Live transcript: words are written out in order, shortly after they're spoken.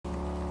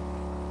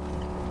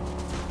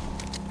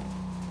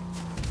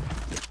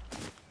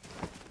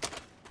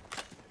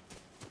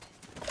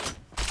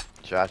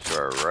Shots to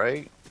our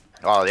right.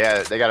 Oh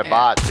yeah, they got a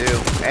bot too.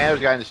 And there's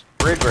a guy in this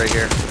bridge right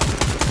here.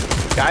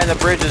 Guy in the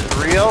bridge is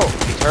real.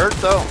 He's hurt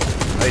though.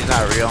 Oh, he's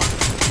not real.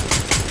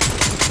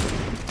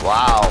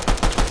 Wow.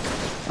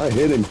 I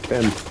hit him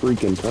 10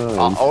 freaking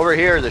times. Over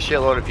here is a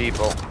shitload of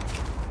people.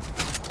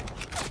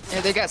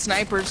 Yeah, they got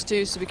snipers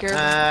too, so be careful.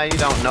 You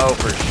don't know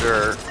for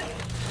sure.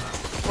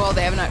 Well,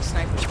 they have not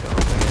snipers go.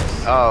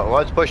 Oh,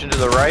 one's pushing to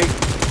the right.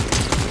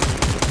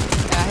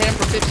 I hit him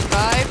for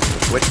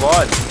 55. Which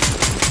one?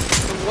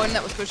 The one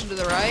that was pushing to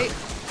the right.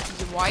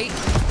 He's in white.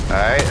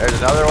 Alright, there's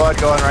another one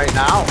going right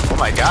now. Oh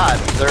my god,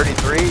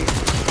 33.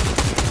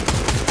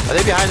 Are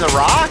they behind the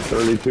rock?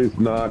 32's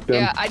knocked him.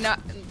 Yeah,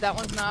 that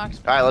one's knocked.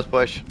 Alright, let's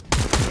push.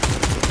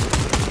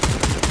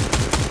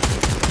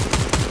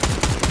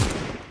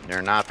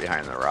 They're not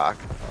behind the rock.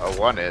 Oh,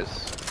 one is.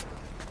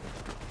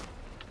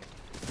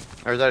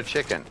 Or is that a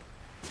chicken?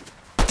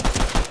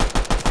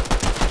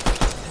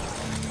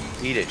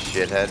 Eat it,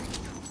 shithead.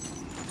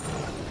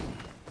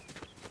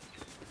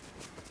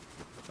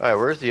 Alright,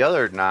 where's the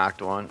other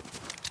knocked one?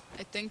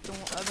 I think the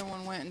other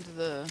one went into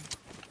the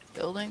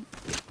building.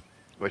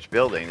 Which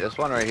building? This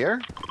one right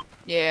here?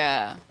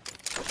 Yeah.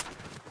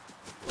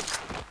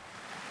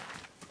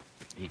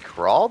 He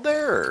crawled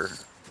there, or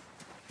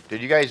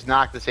did you guys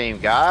knock the same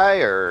guy,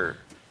 or?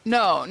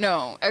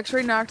 No.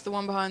 X-ray knocked the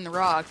one behind the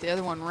rock. The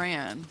other one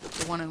ran.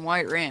 The one in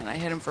white ran. I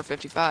hit him for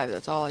 55.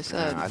 That's all I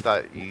said. I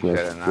thought you could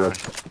have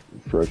knocked.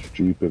 Fresh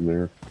Jeep in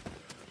there.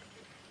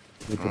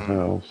 At the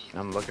house.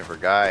 I'm looking for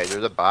guys.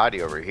 There's a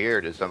body over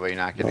here. Did somebody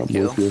not get a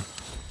kill?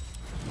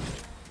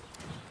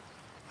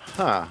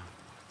 Huh.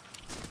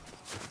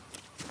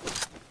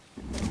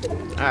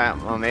 Alright,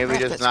 well maybe we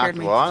just knocked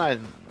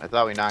one. I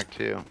thought we knocked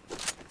two.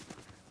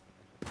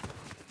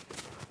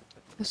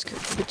 This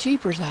scared the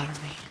jeepers out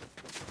of me.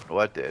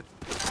 What did?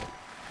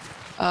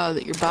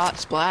 That your bot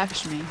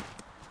splashed me.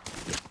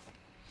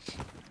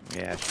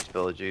 Yeah, she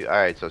spilled a juice.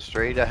 Alright, so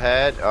straight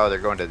ahead. Oh, they're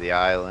going to the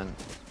island.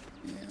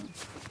 Yeah.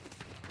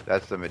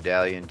 That's the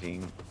medallion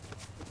team.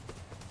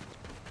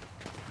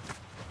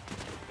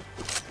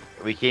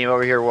 We came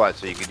over here what?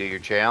 So you could do your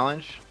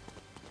challenge?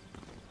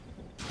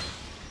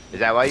 Is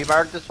that why you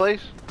marked this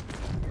place?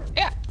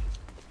 Yeah.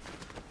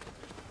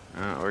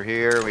 We're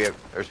here.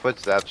 There's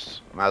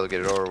footsteps. Might as well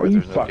get it over with. Are you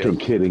There's no fucking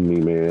kills. kidding me,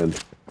 man?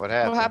 What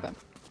happened? What happened?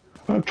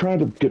 I'm trying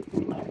to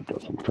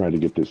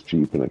get this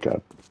Jeep and it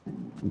got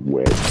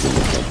wedged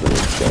into something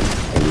that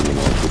anyone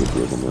else would have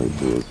driven right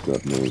through it.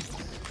 Definitely.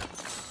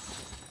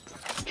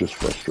 Just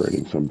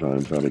frustrating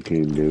sometimes how the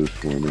game goes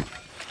for me.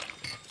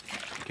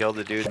 Killed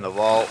the dude in the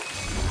vault.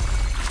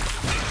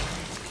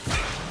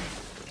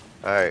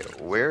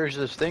 Alright, where's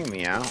this thing,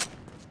 Meow?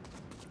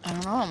 I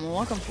don't know. I'm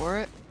looking for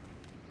it.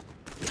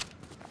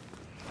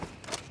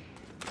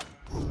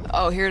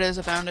 Oh, here it is.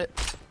 I found it.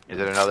 Is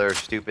it another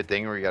stupid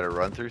thing where you gotta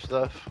run through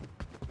stuff?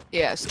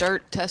 Yeah,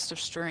 start test of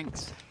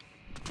strength.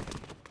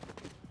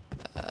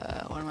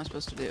 What am I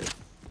supposed to do?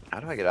 How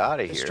do I get out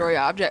of here? Destroy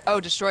object. Oh,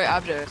 destroy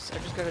objects. I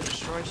just gotta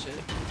destroy shit.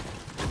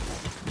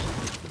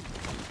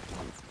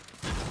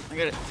 I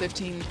got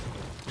 15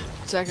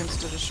 seconds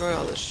to destroy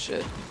all this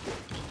shit.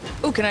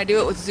 Oh, can I do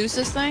it with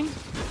Zeus's thing?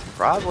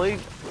 Probably.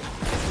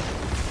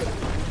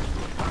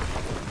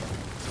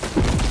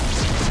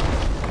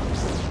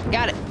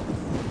 Got it.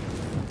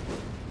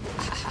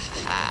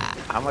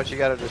 How much you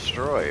gotta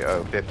destroy?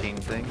 Oh, 15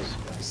 things?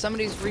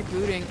 Somebody's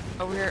rebooting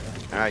over here.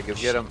 Alright, go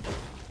get him.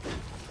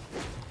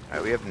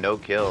 Alright, we have no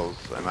kills.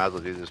 I might as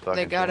well do this fucking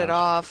They got it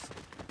challenge. off.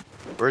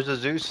 Where's the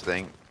Zeus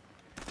thing?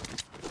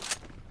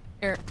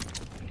 Here.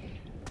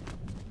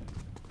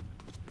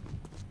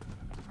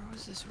 Where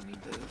was this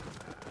reboot?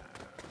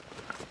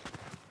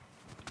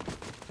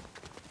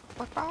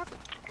 What?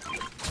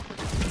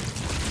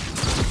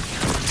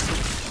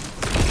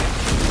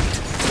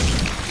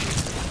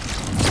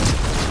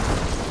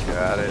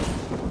 Got it.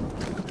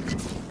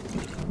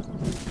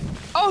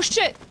 Oh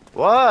shit!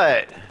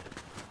 What?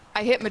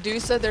 I hit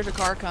Medusa. There's a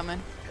car coming.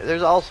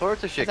 There's all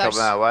sorts of shit coming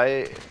out.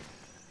 Why?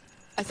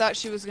 I thought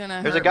she was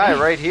gonna. There's a guy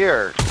right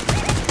here.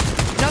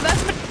 No,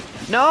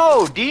 that's.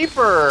 No,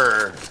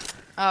 deeper.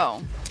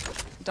 Oh,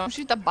 don't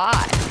shoot the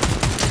bot.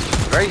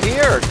 Right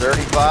here,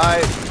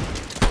 35.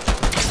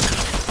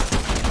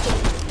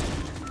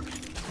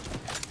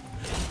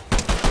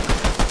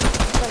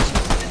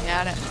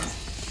 At it.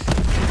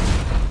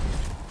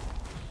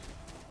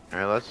 All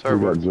right, let's start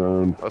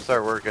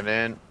working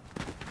in.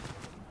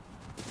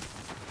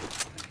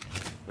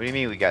 What do you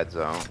mean we got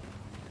zone?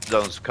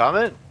 Zone's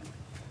coming?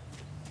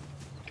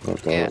 I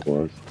thought it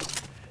was.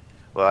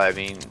 Well, I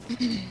mean,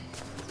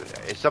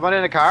 is someone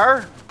in a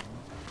car?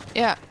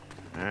 Yeah.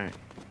 All right.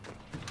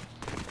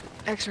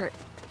 X-ray.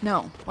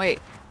 No, wait.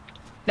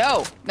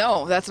 No,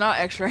 that's not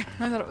X-ray.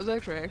 I thought it was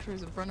X-ray.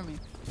 X-ray's in front of me.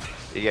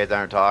 You guys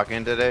aren't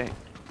talking today?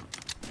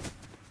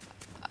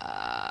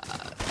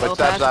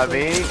 Footsteps on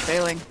me?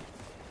 Failing.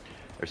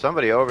 There's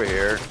somebody over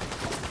here.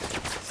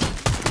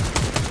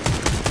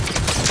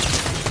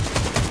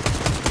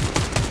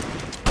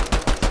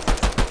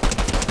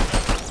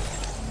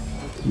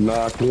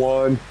 Knocked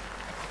one.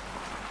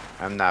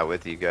 I'm not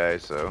with you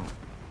guys, so.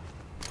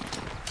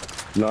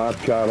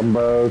 Not got them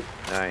both.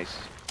 Nice.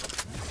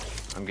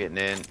 I'm getting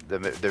in.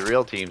 The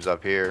real team's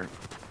up here.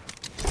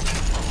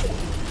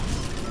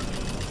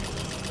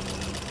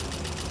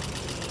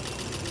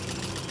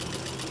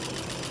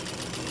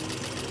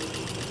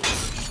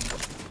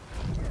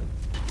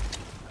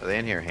 Are they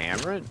in here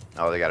hammering?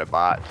 Oh, they got a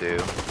bot too.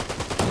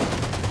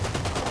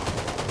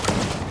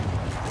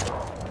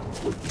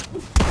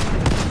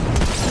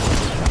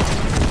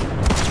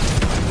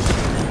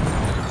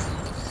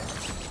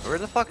 Where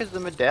the fuck is the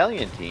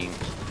medallion team?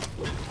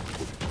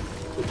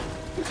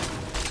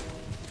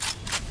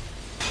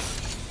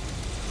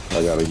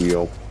 I got a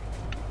heal.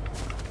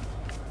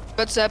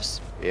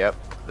 Footsteps. Yep,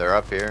 they're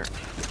up here.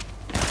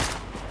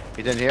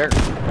 He's in here.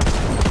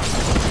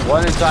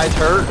 One inside's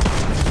hurt.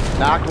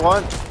 Knocked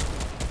one.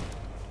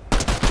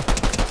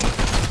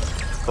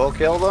 Full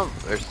killed them.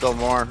 There's still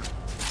more.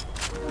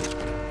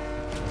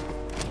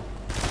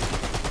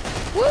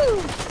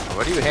 Woo!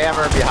 What are you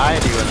hammering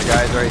behind you when the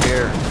guy's right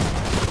here?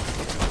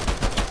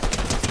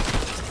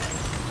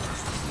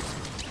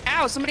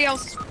 Ow, somebody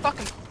else is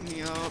fucking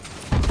me up.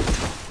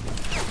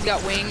 He's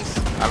got wings.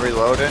 I'm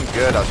reloading.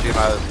 Good, I'll shoot him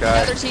out of the sky.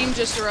 Another team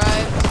just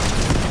arrived.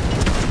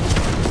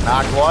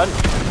 Knocked one.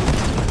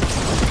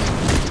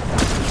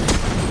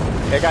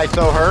 That guy's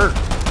so hurt.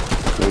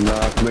 They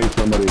knocked me.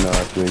 Somebody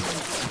knocked me.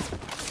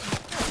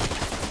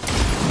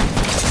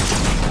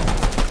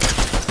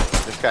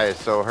 This guy is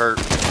so hurt.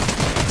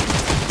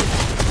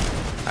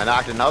 I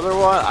knocked another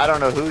one. I don't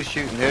know who's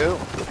shooting who.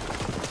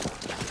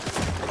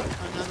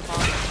 Another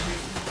bomb.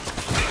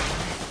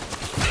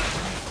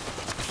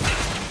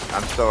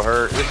 I'm so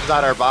hurt. This is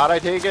not our bot, I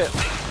take it?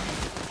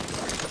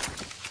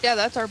 Yeah,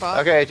 that's our bot.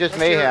 Okay, it's just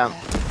That's your- Mayhem.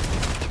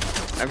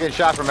 I'm getting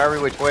shot from every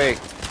which way.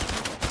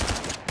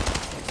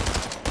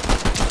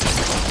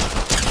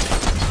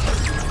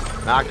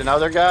 Knocked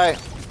another guy.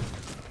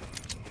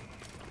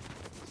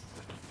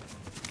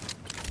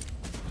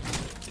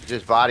 It's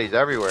just bodies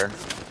everywhere.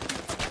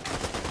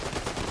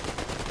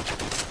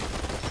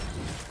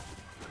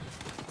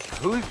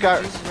 Who's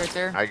got... Juice is right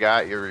there. I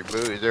got your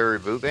reboot. Is there a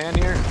reboot van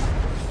here?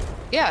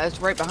 Yeah, it's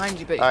right behind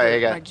you, but Alright, I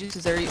got- my juice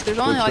is there. There's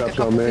only like a Footsteps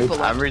on couple me. people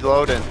left. I'm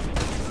reloading.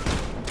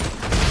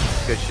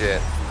 Good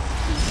shit.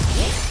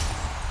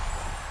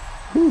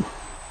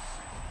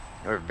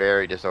 We're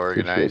very Good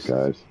disorganized. shit,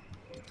 guys.